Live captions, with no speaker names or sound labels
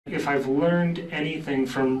If I've learned anything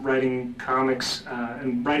from writing comics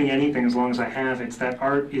and writing anything as long as I have, it's that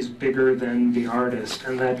art is bigger than the artist,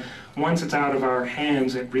 and that once it's out of our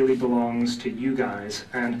hands, it really belongs to you guys.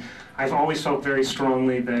 And I've always felt very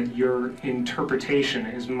strongly that your interpretation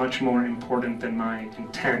is much more important than my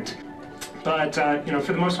intent. But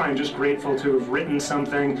for the most part, I'm just grateful to have written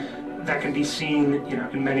something that can be seen,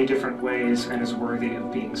 in many different ways and is worthy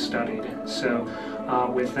of being studied. So,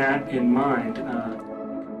 with that in mind.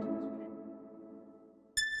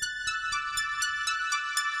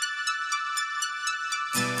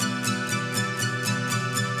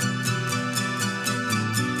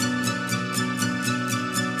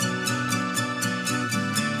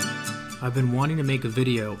 I've been wanting to make a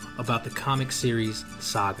video about the comic series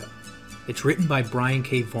Saga. It's written by Brian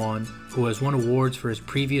K. Vaughan, who has won awards for his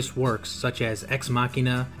previous works such as Ex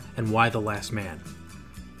Machina and Y the Last Man.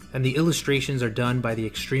 And the illustrations are done by the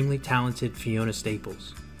extremely talented Fiona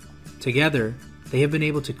Staples. Together, they have been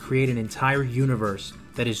able to create an entire universe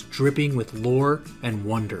that is dripping with lore and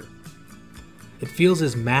wonder. It feels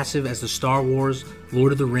as massive as the Star Wars,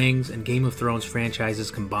 Lord of the Rings, and Game of Thrones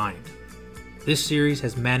franchises combined. This series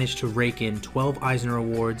has managed to rake in 12 Eisner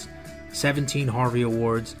Awards, 17 Harvey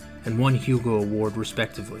Awards, and 1 Hugo Award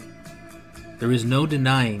respectively. There is no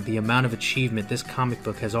denying the amount of achievement this comic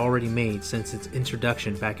book has already made since its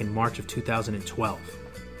introduction back in March of 2012.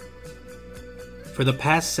 For the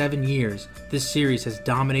past 7 years, this series has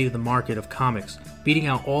dominated the market of comics, beating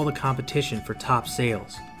out all the competition for top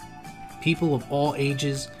sales. People of all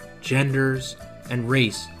ages, genders, and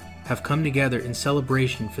race have come together in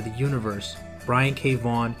celebration for the universe Brian K.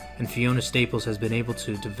 Vaughan and Fiona Staples has been able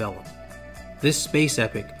to develop. This space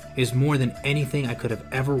epic is more than anything I could have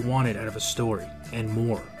ever wanted out of a story, and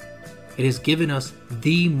more. It has given us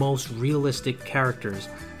the most realistic characters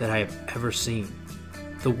that I have ever seen.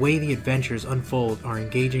 The way the adventures unfold are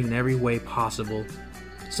engaging in every way possible.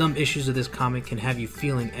 Some issues of this comic can have you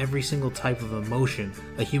feeling every single type of emotion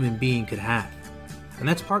a human being could have, and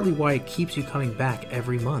that's partly why it keeps you coming back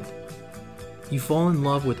every month. You fall in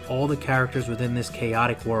love with all the characters within this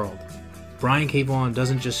chaotic world. Brian K. Vaughan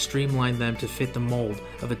doesn't just streamline them to fit the mold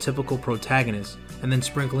of a typical protagonist and then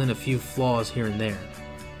sprinkle in a few flaws here and there.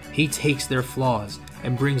 He takes their flaws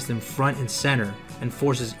and brings them front and center and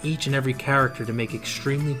forces each and every character to make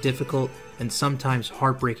extremely difficult and sometimes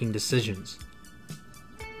heartbreaking decisions.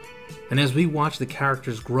 And as we watch the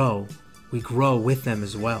characters grow, we grow with them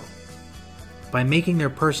as well. By making their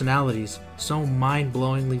personalities so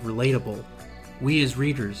mind-blowingly relatable, we as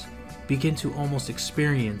readers begin to almost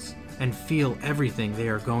experience and feel everything they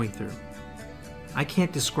are going through. I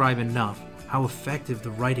can't describe enough how effective the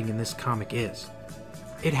writing in this comic is.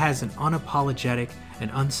 It has an unapologetic and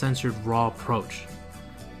uncensored raw approach.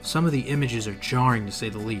 Some of the images are jarring to say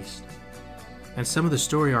the least. And some of the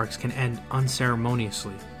story arcs can end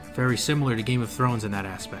unceremoniously, very similar to Game of Thrones in that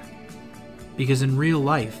aspect. Because in real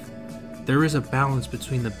life, there is a balance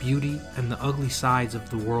between the beauty and the ugly sides of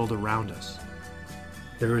the world around us.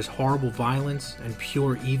 There is horrible violence and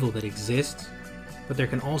pure evil that exists, but there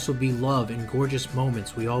can also be love and gorgeous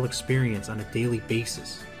moments we all experience on a daily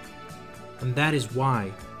basis. And that is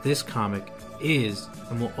why this comic is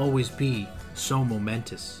and will always be so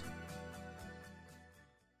momentous.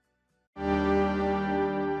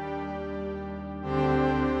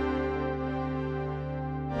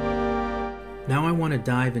 Now I want to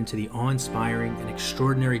dive into the awe-inspiring and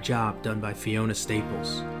extraordinary job done by Fiona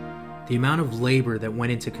Staples. The amount of labor that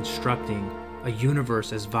went into constructing a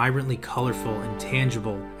universe as vibrantly colorful and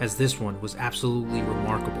tangible as this one was absolutely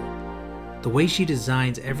remarkable. The way she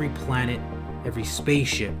designs every planet, every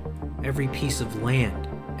spaceship, every piece of land,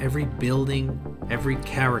 every building, every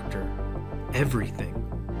character, everything,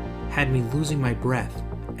 had me losing my breath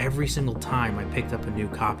every single time I picked up a new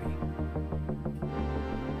copy.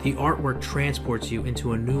 The artwork transports you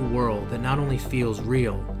into a new world that not only feels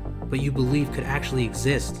real, but you believe could actually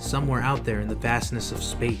exist somewhere out there in the vastness of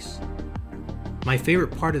space. My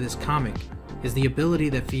favorite part of this comic is the ability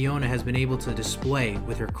that Fiona has been able to display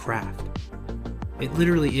with her craft. It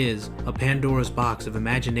literally is a Pandora's box of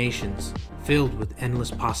imaginations filled with endless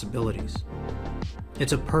possibilities.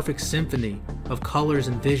 It's a perfect symphony of colors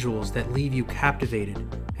and visuals that leave you captivated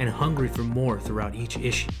and hungry for more throughout each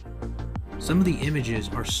issue. Some of the images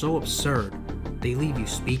are so absurd, they leave you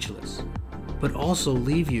speechless, but also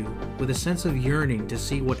leave you with a sense of yearning to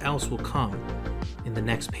see what else will come in the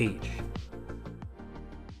next page.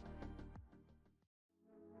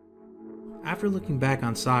 After looking back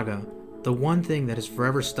on Saga, the one thing that has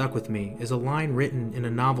forever stuck with me is a line written in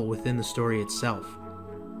a novel within the story itself.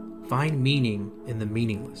 Find meaning in the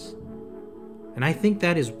meaningless. And I think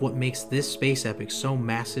that is what makes this space epic so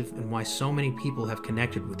massive and why so many people have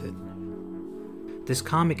connected with it. This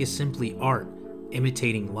comic is simply art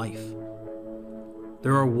imitating life.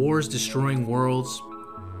 There are wars destroying worlds,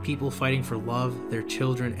 people fighting for love, their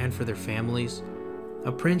children, and for their families,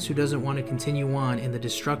 a prince who doesn't want to continue on in the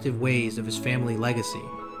destructive ways of his family legacy,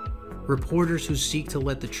 reporters who seek to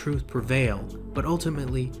let the truth prevail, but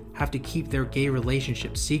ultimately have to keep their gay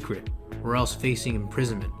relationship secret or else facing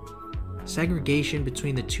imprisonment, segregation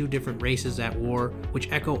between the two different races at war,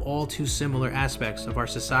 which echo all too similar aspects of our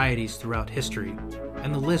societies throughout history,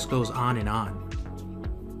 and the list goes on and on.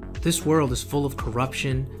 This world is full of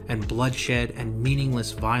corruption and bloodshed and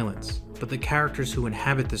meaningless violence, but the characters who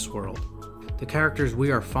inhabit this world, the characters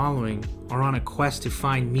we are following, are on a quest to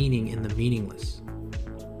find meaning in the meaningless.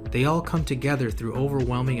 They all come together through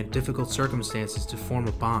overwhelming and difficult circumstances to form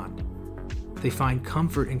a bond. They find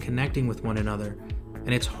comfort in connecting with one another,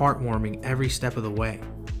 and it's heartwarming every step of the way.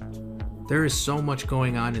 There is so much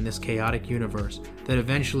going on in this chaotic universe that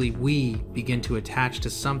eventually we begin to attach to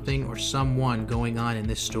something or someone going on in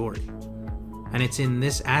this story. And it's in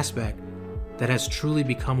this aspect that has truly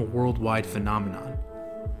become a worldwide phenomenon.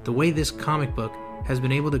 The way this comic book has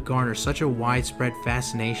been able to garner such a widespread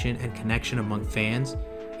fascination and connection among fans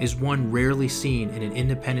is one rarely seen in an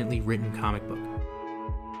independently written comic book.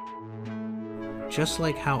 Just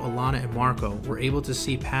like how Alana and Marco were able to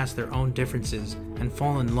see past their own differences and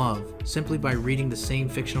fall in love simply by reading the same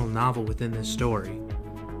fictional novel within this story,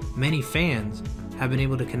 many fans have been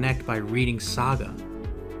able to connect by reading Saga,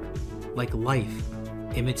 like life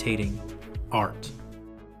imitating art.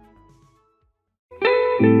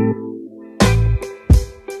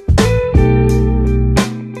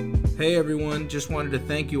 Hey everyone, just wanted to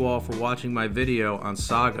thank you all for watching my video on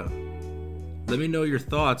Saga. Let me know your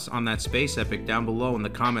thoughts on that space epic down below in the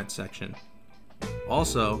comment section.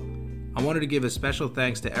 Also, I wanted to give a special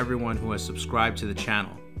thanks to everyone who has subscribed to the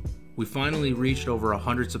channel. We finally reached over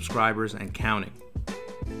 100 subscribers and counting.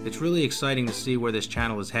 It's really exciting to see where this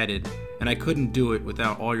channel is headed, and I couldn't do it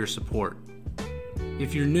without all your support.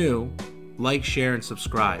 If you're new, like, share, and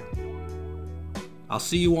subscribe. I'll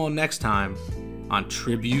see you all next time on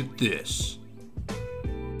Tribute This.